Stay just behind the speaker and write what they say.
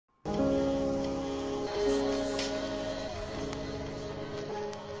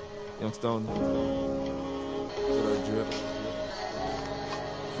Young Stone. What up, Drip?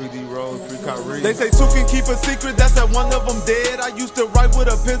 Free D Rose, free Kyrie. They say two can keep a secret, that's that one of them dead. I used to write with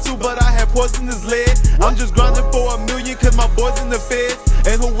a pencil, but I had poisonous lead. I'm just grinding for $1 million, cause my boys in the feds.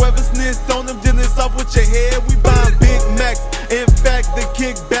 And whoever snitched on them, then it's off with your head. We buying Big Macs, in fact, the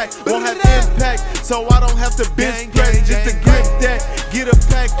kickback won't have impact. So I don't have to bench press just to grip that. Get a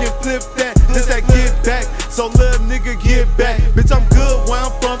pack and flip that, this that get back. So little nigga get back. Bitch, I'm good where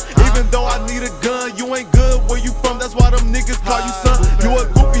I'm from, even though I need a gun. You ain't good where you from, that's why them niggas call you son. You a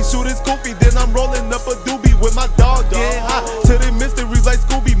goofy, shoot it's goofy, then I'm rolling up a doobie with my dog getting hot. To the mysteries like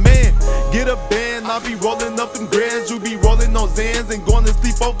Scooby, man. Get a band, I be rolling up them grands. You be rolling on Zans and going to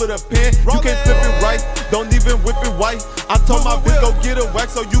sleep over the pen. You can't flip it right, don't even whip it white. I told my bitch go get a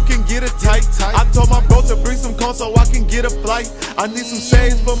wax so you can get it tight. I told my bro to bring some cones so I can get a flight. I need some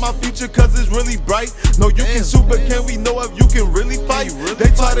shades for my future cause it's really bright. No, you can shoot, but can we know if you can really fight? They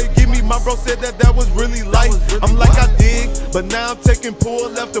try to give me, my bro said that was really light. I'm like I dig, but now I'm taking pull,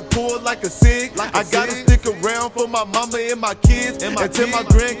 left to pull like a sig. I gotta stick around for my mama and my kids, and tell my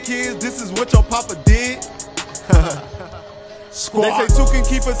grandkids this is what your papa did. Squad. They say two can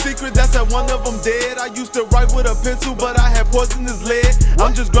keep a secret, that's that one of them dead. I used to write with a pencil, but I had poisonous lead.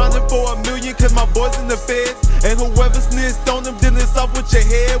 I'm just grinding for $1 million, cause my boys in the feds. And whoever snitched on them, then it's off with your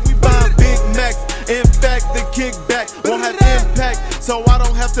head. We buying Big Macs, in fact, the kickback won't have impact. So I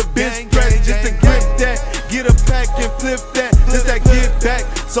don't have to bench press just to grip that. Get a pack and flip that, this that get back.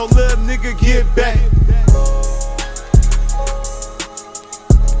 So little nigga get